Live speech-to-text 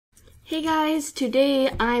Hey guys, today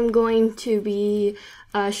I'm going to be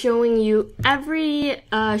showing you every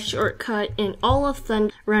shortcut in all of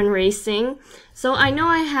Thunder Run Racing. So I know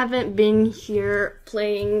I haven't been here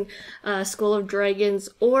playing School of Dragons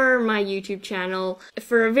or my YouTube channel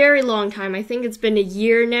for a very long time. I think it's been a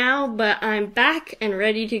year now, but I'm back and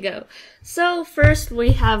ready to go. So first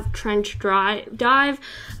we have Trench Dive.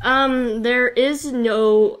 There is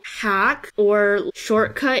no hack or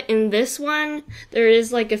shortcut in this one. There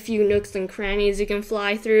is like a few nooks and crannies you can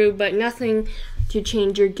fly through, but nothing to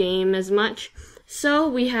change your game as much. So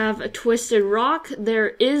we have a Twisted Rock. There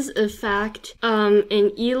is, in fact, an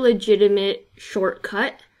illegitimate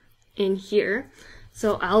shortcut in here.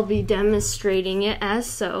 So I'll be demonstrating it as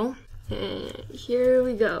so. And here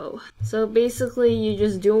we go. So basically you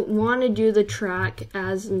just don't want to do the track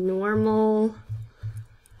as normal.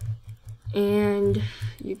 And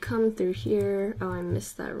you come through here. Oh, I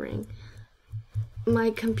missed that ring. My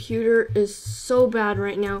computer is so bad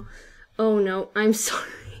right now. Oh no, I'm sorry.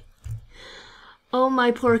 Oh,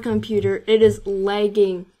 my poor computer. It is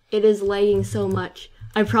lagging. It is lagging so much.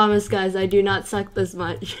 I promise, guys, I do not suck this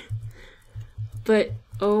much. But,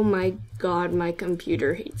 oh my god, my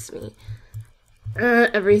computer hates me.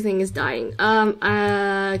 Everything is dying.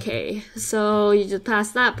 Okay. So, you just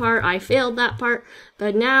passed that part. I failed that part.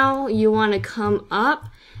 But now, you want to come up,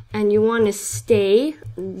 and you want to stay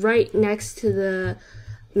right next to the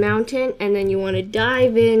mountain, and then you want to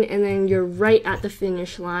dive in, and then you're right at the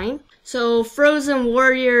finish line. So Frozen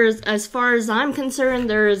Warriors, as far as I'm concerned,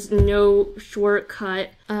 there is no shortcut.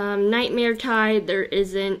 Nightmare Tide, there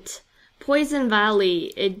isn't. Poison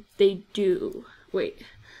Valley, they do. Wait,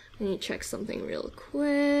 let me check something real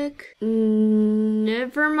quick.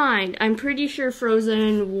 Never mind. I'm pretty sure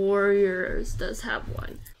Frozen Warriors does have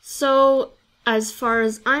one. So, as far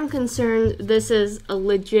as I'm concerned, this is a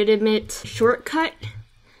legitimate shortcut,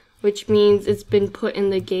 which means it's been put in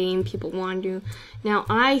the game, people want to. Now,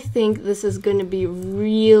 I think this is going to be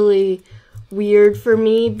really weird for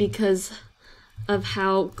me because of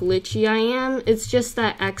how glitchy I am. It's just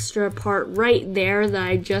that extra part right there that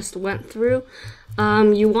I just went through.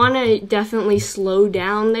 You want to definitely slow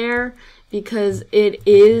down there because it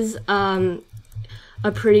is a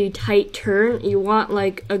pretty tight turn. You want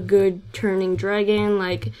like a good turning dragon,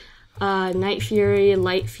 like Night Fury,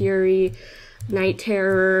 Light Fury, Night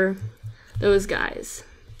Terror, those guys.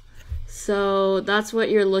 So that's what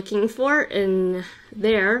you're looking for in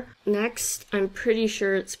there. Next, I'm pretty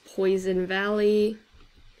sure it's Poison Valley.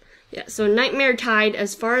 Yeah, so Nightmare Tide,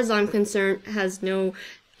 as far as I'm concerned, has no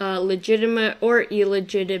legitimate or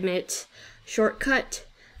illegitimate shortcut.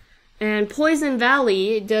 And Poison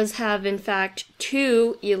Valley does have, in fact,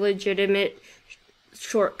 2 illegitimate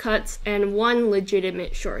shortcuts and 1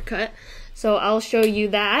 legitimate shortcut. So I'll show you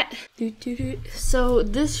that. So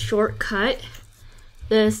this shortcut,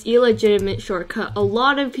 this illegitimate shortcut, a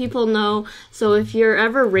lot of people know. So if you're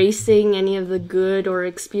ever racing any of the good or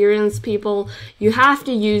experienced people, you have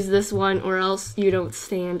to use this one or else you don't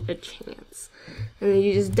stand a chance. And then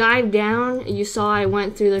you just dive down. You saw I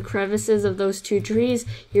went through the crevices of those 2 trees.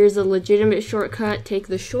 Here's a legitimate shortcut. Take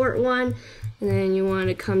the short one, and then you want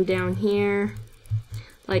to come down here.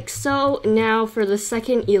 Like so. Now for the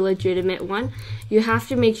second illegitimate one, you have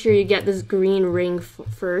to make sure you get this green ring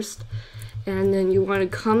first. And then you want to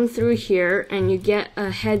come through here and you get a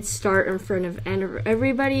head start in front of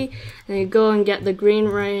everybody. And you go and get the green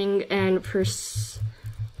ring and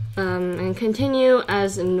continue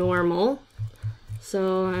as normal.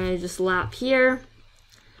 So I just lap here.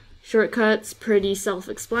 Shortcuts, pretty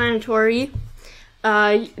self-explanatory.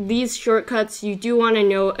 These shortcuts you do want to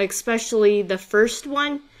know, especially the first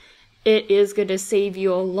one. It is going to save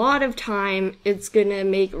you a lot of time. It's going to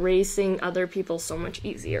make racing other people so much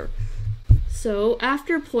easier. So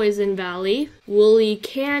after Poison Valley, Woolly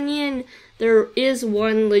Canyon, there is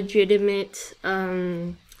one legitimate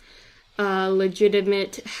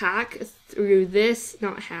hack through this,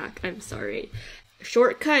 not hack, I'm sorry,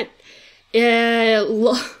 shortcut. A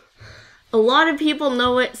lot of people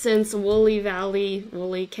know it since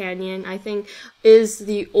Woolly Canyon, I think, is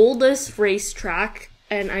the oldest racetrack,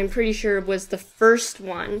 and I'm pretty sure it was the first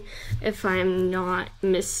one, if I'm not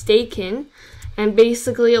mistaken. And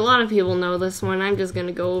basically, a lot of people know this one. I'm just going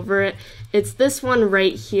to go over it. It's this one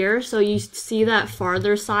right here. So you see that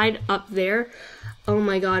farther side up there. Oh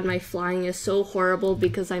my god, my flying is so horrible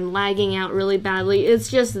because I'm lagging out really badly. It's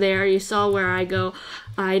just there. You saw where I go.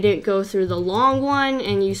 I didn't go through the long one,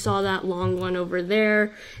 and you saw that long one over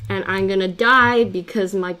there. And I'm going to die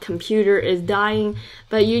because my computer is dying.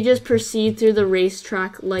 But you just proceed through the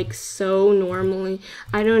racetrack like so normally.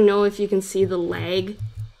 I don't know if you can see the lag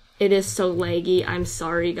it is so laggy. I'm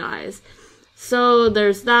sorry, guys. So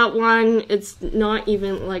there's that one. It's not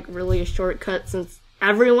even like really a shortcut since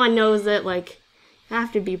everyone knows it. Like, you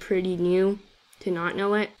have to be pretty new to not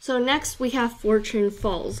know it. So next we have Fortune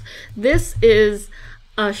Falls. This is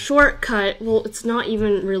a shortcut. Well, it's not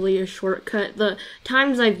even really a shortcut. The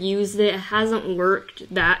times I've used it, it hasn't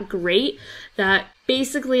worked that great. That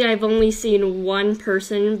basically I've only seen one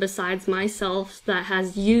person besides myself that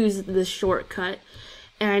has used this shortcut,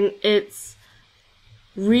 and it's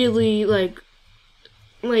really like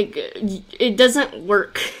it doesn't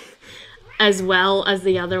work as well as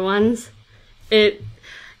the other ones.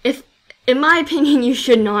 In my opinion, you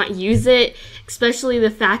should not use it, especially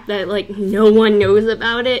the fact that like no one knows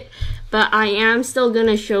about it. But I am still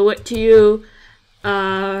gonna show it to you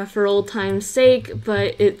for old time's sake.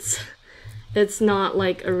 But it's not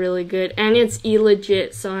like a really good, and it's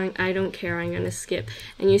illegit, so I don't care. I'm gonna skip.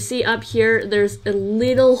 And you see up here, there's a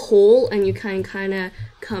little hole, and you kind of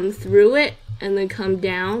come through it and then come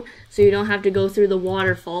down, so you don't have to go through the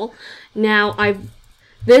waterfall. Now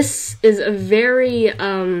this is a very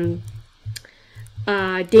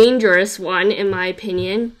dangerous one in my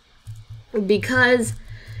opinion, because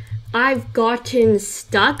I've gotten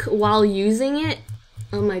stuck while using it.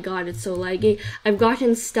 Oh my god, it's so laggy. I've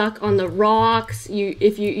gotten stuck on the rocks.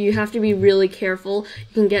 You have to be really careful.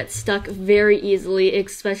 You can get stuck very easily,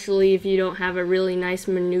 especially if you don't have a really nice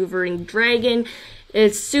maneuvering dragon.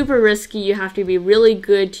 It's super risky. You have to be really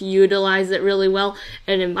good to utilize it really well.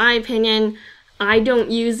 And in my opinion, I don't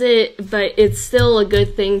use it, but it's still a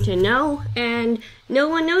good thing to know, and no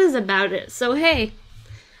one knows about it. So hey,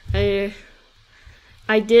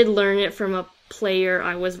 I did learn it from a player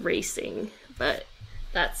I was racing, but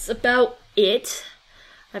that's about it.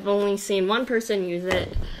 I've only seen one person use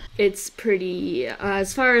it. It's pretty,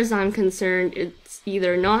 as far as I'm concerned, it's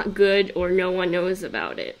either not good or no one knows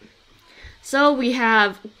about it. So we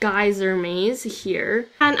have Geyser Maze here,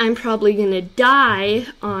 and I'm probably gonna die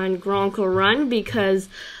on Gronkle Run because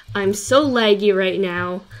I'm so laggy right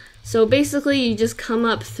now. So basically you just come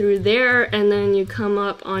up through there, and then you come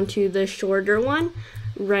up onto the shorter one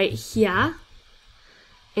right here,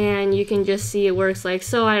 and you can just see it works like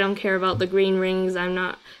so. I don't care about the green rings, I'm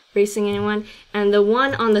not racing anyone. And the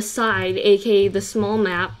one on the side, aka the small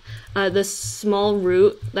map, the small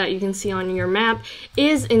route that you can see on your map,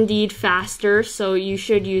 is indeed faster, so you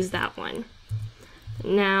should use that one.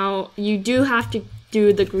 Now, you do have to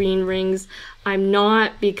do the green rings. I'm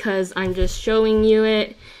not, because I'm just showing you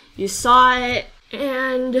it. You saw it,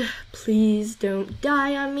 and please don't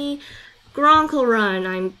die on me. Gronkle Run,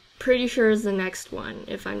 I'm pretty sure is the next one,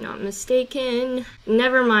 if I'm not mistaken.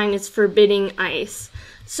 Never mind, it's Forbidding Ice.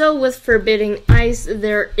 So with Forbidding Ice,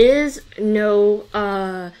 there is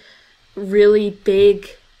no really big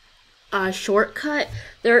shortcut.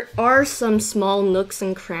 There are some small nooks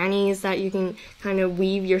and crannies that you can kind of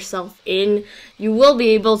weave yourself in. You will be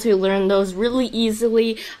able to learn those really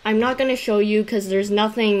easily. I'm not going to show you because there's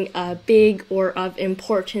nothing big or of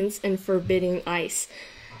importance in Forbidding Ice.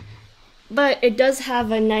 But it does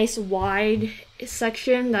have a nice wide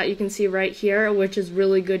section that you can see right here, which is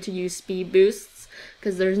really good to use speed boosts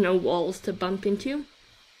because there's no walls to bump into.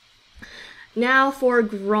 Now for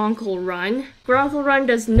Gronkle Run. Gronkle Run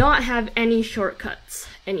does not have any shortcuts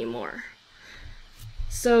anymore.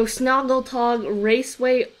 So Snoggletog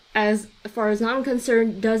Raceway, as far as I'm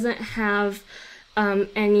concerned, doesn't have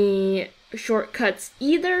any shortcuts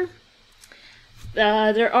either.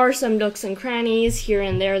 There are some nooks and crannies here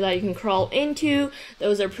and there that you can crawl into.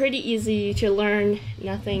 Those are pretty easy to learn,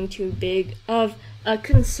 nothing too big of a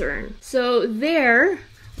concern. So there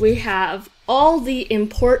we have all the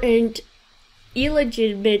important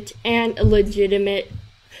illegitimate and legitimate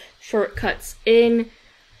shortcuts in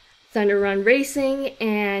Thunder Run Racing,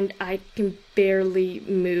 and I can barely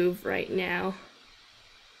move right now.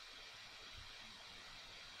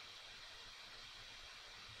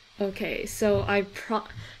 Okay, so I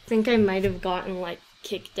think I might have gotten like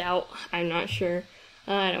kicked out. I'm not sure.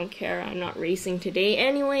 I don't care. I'm not racing today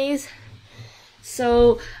anyways.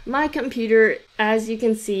 So my computer, as you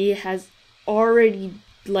can see, has already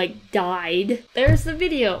like died. There's the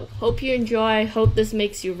video. Hope you enjoy. Hope this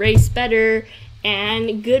makes you race better,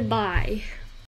 and goodbye.